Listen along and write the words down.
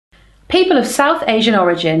People of South Asian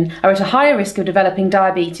origin are at a higher risk of developing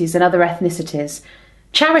diabetes than other ethnicities.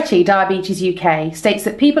 Charity Diabetes.co.uk states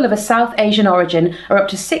that people of a South Asian origin are up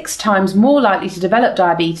to 6 times more likely to develop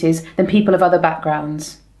diabetes than people of other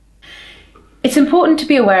backgrounds. It's important to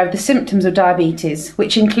be aware of the symptoms of diabetes,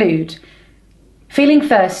 which include feeling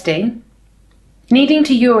thirsty, needing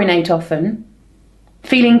to urinate often,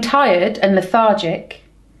 feeling tired and lethargic,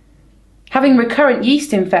 having recurrent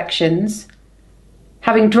yeast infections,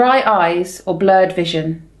 having dry eyes or blurred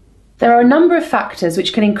vision. There are a number of factors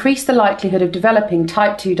which can increase the likelihood of developing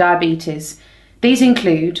type 2 diabetes. These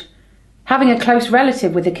include having a close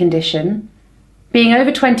relative with the condition, being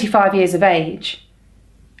over 25 years of age,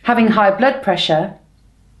 having high blood pressure,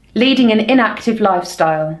 leading an inactive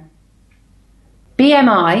lifestyle.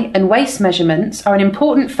 BMI and waist measurements are an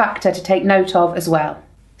important factor to take note of as well.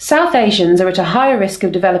 South Asians are at a higher risk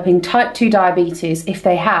of developing type 2 diabetes if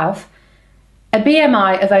they have a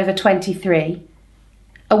BMI of over 23,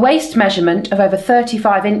 a waist measurement of over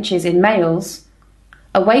 35 inches in males,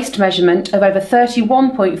 a waist measurement of over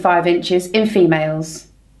 31.5 inches in females.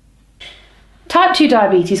 Type 2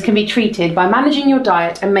 diabetes can be treated by managing your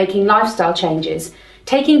diet and making lifestyle changes,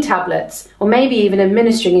 taking tablets, or maybe even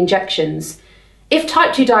administering injections. If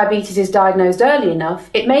type 2 diabetes is diagnosed early enough,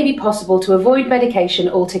 it may be possible to avoid medication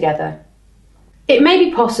altogether. It may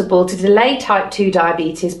be possible to delay type 2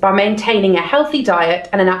 diabetes by maintaining a healthy diet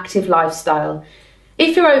and an active lifestyle.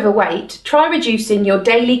 If you're overweight, try reducing your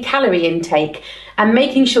daily calorie intake and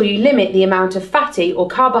making sure you limit the amount of fatty or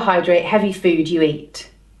carbohydrate-heavy food you eat.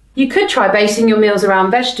 You could try basing your meals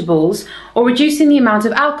around vegetables or reducing the amount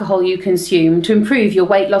of alcohol you consume to improve your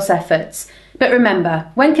weight loss efforts. But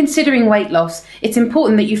remember, when considering weight loss, it's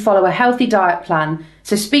important that you follow a healthy diet plan,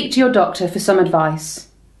 so speak to your doctor for some advice.